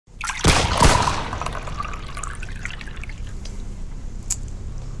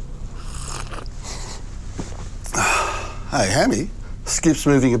Hey, Hammy, Skip's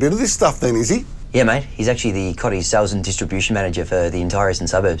moving a bit of this stuff then, is he? Yeah, mate. He's actually the Cotty's sales and distribution manager for the entire eastern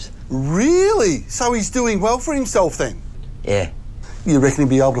suburbs. Really? So he's doing well for himself then? Yeah. You reckon he'll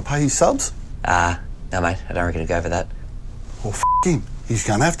be able to pay his subs? No, mate. I don't reckon he'll go for that. Well, f*** him. He's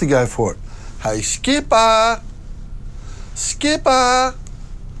going to have to go for it. Hey, Skipper! Skipper!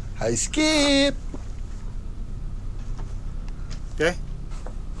 Hey, Skip! Yeah?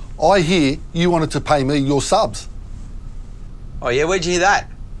 I hear you wanted to pay me your subs. Oh, yeah? Where'd you hear that?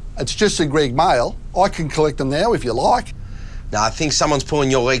 It's just a Greg mail. I can collect them now if you like. No, I think someone's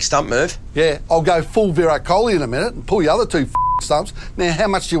pulling your leg stump, Merv. Yeah, I'll go full Virat Kohli in a minute and pull the other two stumps. Now, how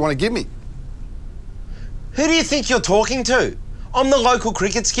much do you want to give me? Who do you think you're talking to? I'm the local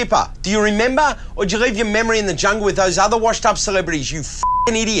cricket skipper. Do you remember? Or did you leave your memory in the jungle with those other washed-up celebrities, you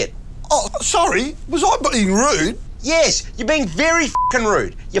f***ing idiot? Oh, sorry. Was I being rude? Yes, you're being very f***ing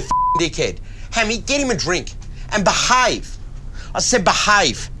rude, you f***ing dickhead. Hammy, get him a drink and behave. I said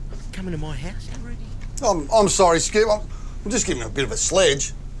behave. Coming to my house, how rude. I'm sorry, Skip. I'm just giving him a bit of a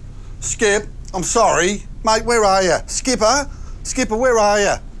sledge. Skip, I'm sorry. Mate, where are you? Skipper? Skipper, where are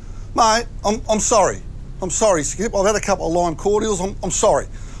you? Mate, I'm sorry. I'm sorry, Skip. I've had a couple of lime cordials. I'm sorry.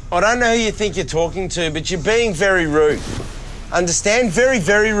 I don't know who you think you're talking to, but you're being very rude. Understand? Very,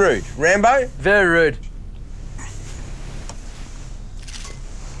 very rude. Rambo? Very rude.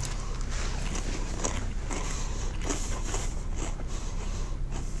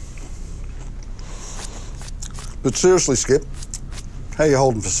 But seriously, Skip, how you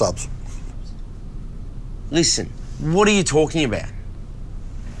holding for subs? Listen, what are you talking about?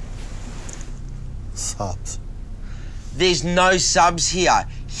 Subs. There's no subs here.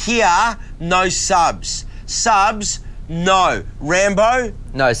 Here, no subs. Subs, no. Rambo?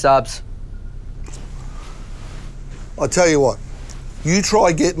 No subs. I tell you what, you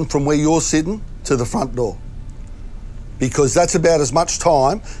try getting from where you're sitting to the front door, because that's about as much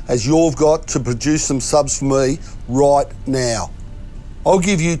time as you've got to produce some subs for me right now. I'll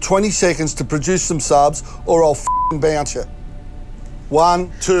give you 20 seconds to produce some subs or I'll f***ing bounce you.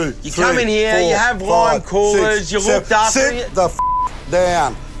 1, 2, You 3, come in here, 4, you have 5, lime coolers, 6, you 7, looked after sit it. the f***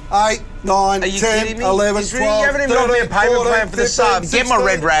 down. 8, 9, Are you 10, kidding me? 11, It's really- 12, you haven't even got me a 13, payment 14, plan for the 15, subs. Get my 16,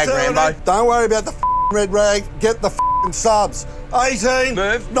 red rag, 17. Rambo. Don't worry about the f***ing red rag. Get the f***ing subs. 18,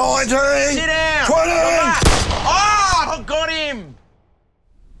 Merv. 19, Sit down. 20. Oh, I got him.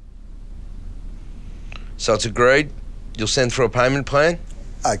 So it's agreed? You'll send for a payment plan?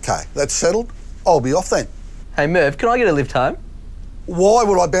 Okay, that's settled. I'll be off then. Hey, Merv, can I get a lift home? Why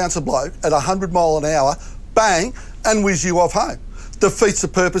would I bounce a bloke at 100 mile an hour, bang, and whiz you off home? Defeats the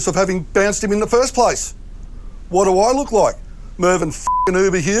purpose of having bounced him in the first place. What do I look like? Merv and f***ing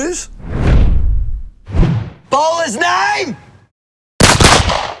Uber Hughes? Bowlers now!